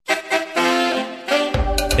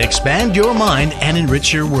Expand your mind and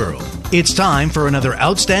enrich your world. It's time for another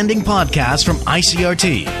outstanding podcast from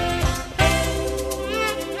ICRT.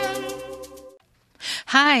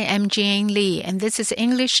 Hi, I'm Jane Lee, and this is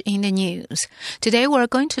English in the News. Today we're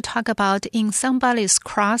going to talk about in somebody's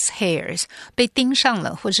crosshairs, 被盯上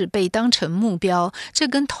了或是被当成目标，这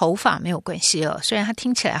跟头发没有关系哦。虽然它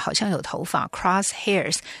听起来好像有头发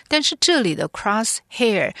crosshairs， 但是这里的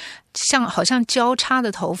crosshair好像交叉的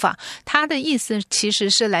头发，它的意思其实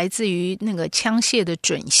是来自于那个枪械的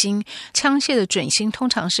准心。枪械的准心通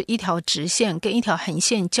常是一条直线跟一条横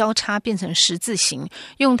线交叉变成十字形，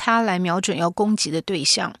用它来瞄准要攻击的对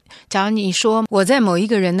象。假如你说我在某一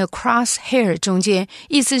个人的 crosshair 中间，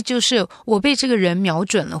意思就是我被这个人瞄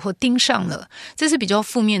准了或盯上了，这是比较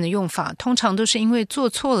负面的用法，通常都是因为做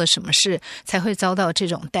错了什么事才会遭到这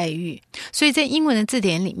种待遇。所以在英文的字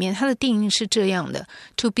典里面，它的定义是这样的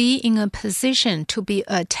 ：to be in a position to be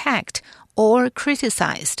attacked or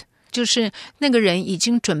criticized， 就是那个人已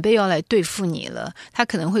经准备要来对付你了，他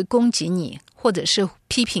可能会攻击你或者是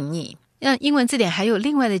批评你。那英文字典还有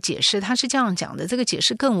另外的解释，它是这样讲的，这个解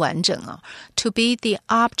释更完整啊。To be the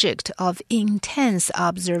object of intense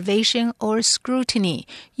observation or scrutiny,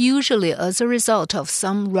 usually as a result of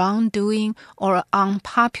some wrongdoing or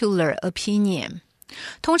unpopular opinion。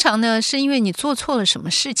通常呢，是因为你做错了什么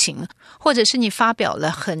事情，或者是你发表了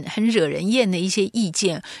很惹人厌的一些意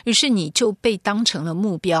见，于是你就被当成了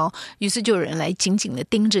目标，于是就有人来紧紧的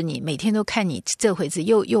盯着你，每天都看你这回子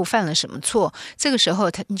又犯了什么错。这个时候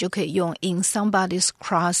你就可以用 in somebody's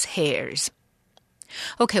crosshairs.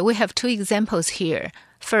 Okay, we have two examples here.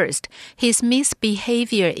 First, his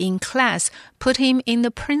misbehavior in class put him in the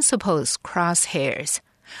principal's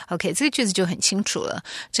crosshairs.OK, 这个句子就很清楚了。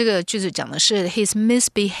这个句子讲的是 his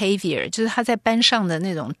misbehavior， 就是他在班上的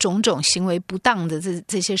那种种种行为不当的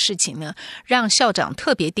这些事情呢，让校长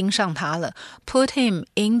特别盯上他了。Put him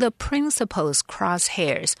in the principal's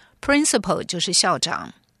crosshairs. Principal 就是校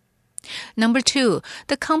长。Number 2,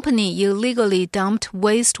 the company illegally dumped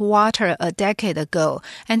wastewater a decade ago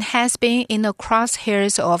and has been in the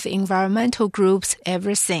crosshairs of environmental groups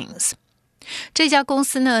ever since.这家公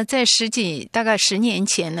司呢，在大概10年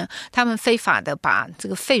前呢，他们非法的把这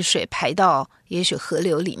个废水排到也许河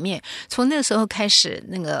流里面，从那个时候开始，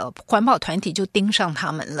那个环保团体就盯上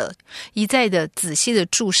他们了，一再的仔细的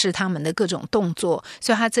注视他们的各种动作。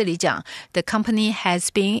所以他这里讲 The company has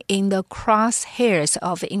been in the crosshairs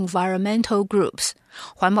of environmental groups，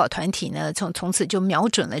 环保团体呢从此就瞄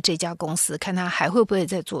准了这家公司，看他还会不会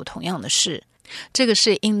再做同样的事。这个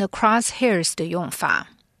是 in the crosshairs 的用法。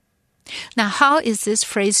Now, how is this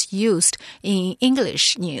phrase used in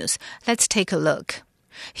English news? Let's take a look.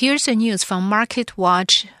 Here's the news from Market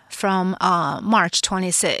Watch from March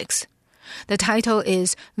 26. The title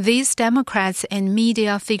is, These Democrats and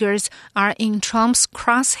media figures are in Trump's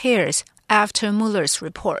crosshairs after Mueller's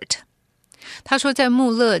report.他说在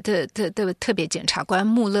穆勒的特别检察官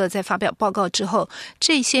穆勒在发表报告之后，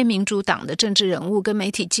这些民主党的政治人物跟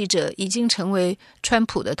媒体记者已经成为川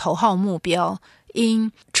普的头号目标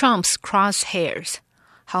in Trump's crosshairs。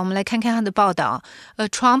 好，我们来看看他的报道。 A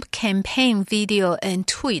Trump campaign video and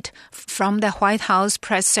tweet from the White House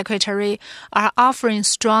press secretary are offering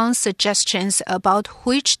strong suggestions about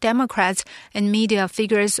which Democrats and media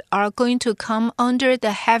figures are going to come under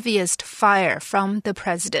the heaviest fire from the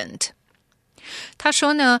president。他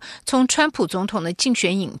说呢，从川普总统的竞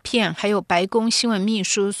选影片还有白宫新闻秘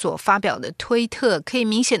书所发表的推特，可以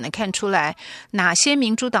明显的看出来哪些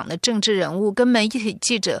民主党的政治人物跟媒体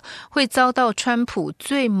记者会遭到川普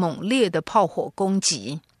最猛烈的炮火攻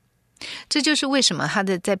击。这就是为什么他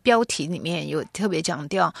的在标题里面有特别强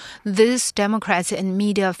调 These Democrats and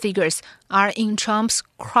media figures are in Trump's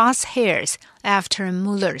crosshairs after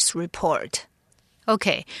Mueller's report.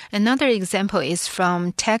 Okay, another example is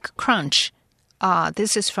from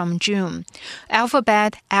TechCrunch.This is from June.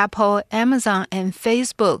 Alphabet, Apple, Amazon, and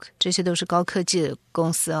Facebook, 这些都是高科技的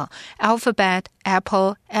公司哦。Alphabet,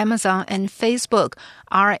 Apple, Amazon, and Facebook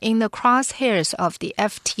are in the crosshairs of the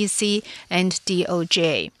FTC and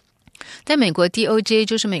DOJ. 在美国 DOJ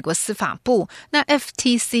就是美国司法部，那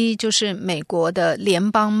FTC 就是美国的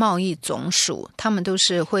联邦贸易总署，他们都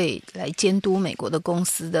是会来监督美国的公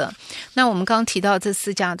司的。那我们刚刚提到这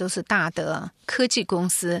4家都是大的科技公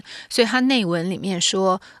司，所以它内文里面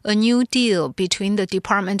说 A new deal between the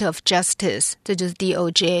Department of Justice, 这就是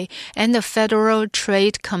DOJ, and the Federal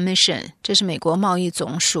Trade Commission, 这是美国贸易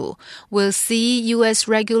总署 will see U.S.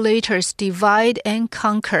 regulators divide and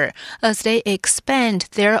conquer as they expand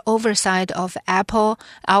their oversight of Apple,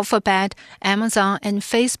 Alphabet, Amazon, and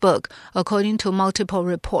Facebook, according to multiple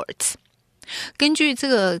reports. 根据这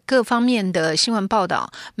个各方面的新闻报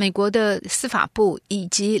道，美国的司法部以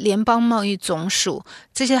及联邦贸易总署，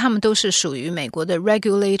这些他们都是属于美国的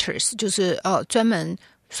regulators， 就是专门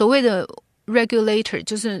所谓的regulator，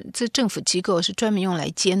 就是这政府机构是专门用来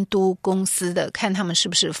监督公司的，看他们是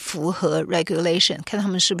不是符合 regulation， 看他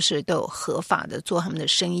们是不是都有合法的做他们的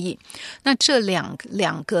生意。那这两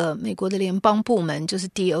个美国的联邦部门，就是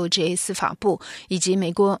DOJ 司法部以及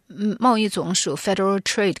美国贸易总署 Federal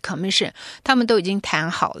Trade Commission， 他们都已经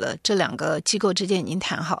谈好了，这两个机构之间已经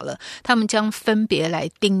谈好了，他们将分别来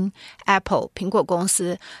盯 Apple 苹果公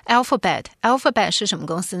司， Alphabet 是什么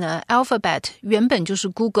公司呢？ Alphabet 原本就是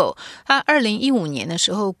Google， 它2015年的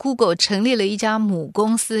时候 Google 成立了一家母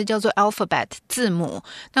公司叫做 Alphabet 字母，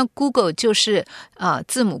那 Google 就是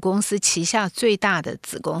字母公司旗下最大的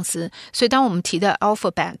子公司，所以当我们提到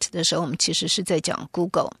Alphabet 的时候，我们其实是在讲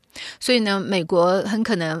Google。所以呢，美国很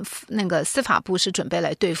可能那个司法部是准备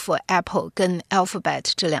来对付 Apple 跟 Alphabet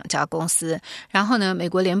这两家公司，然后呢，美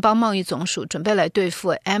国联邦贸易总署准备来对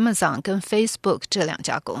付 Amazon 跟 Facebook 这两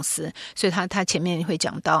家公司，所以他前面会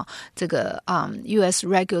讲到这个US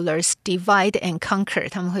regulars divide and conquer，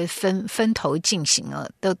 他们会分头进行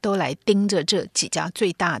都来盯着这几家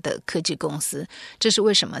最大的科技公司。这是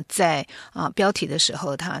为什么在标题的时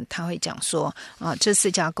候他会讲说这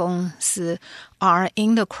四家公司are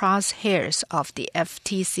in the crosshairs of the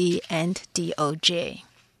FTC and DOJ.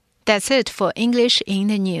 That's it for English in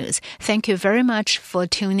the News. Thank you very much for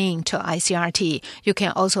tuning to ICRT. You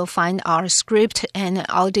can also find our script and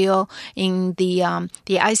audio in the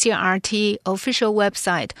ICRT official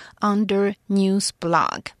website under News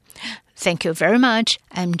blog. Thank you very much.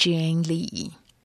 I'm Jane Lee.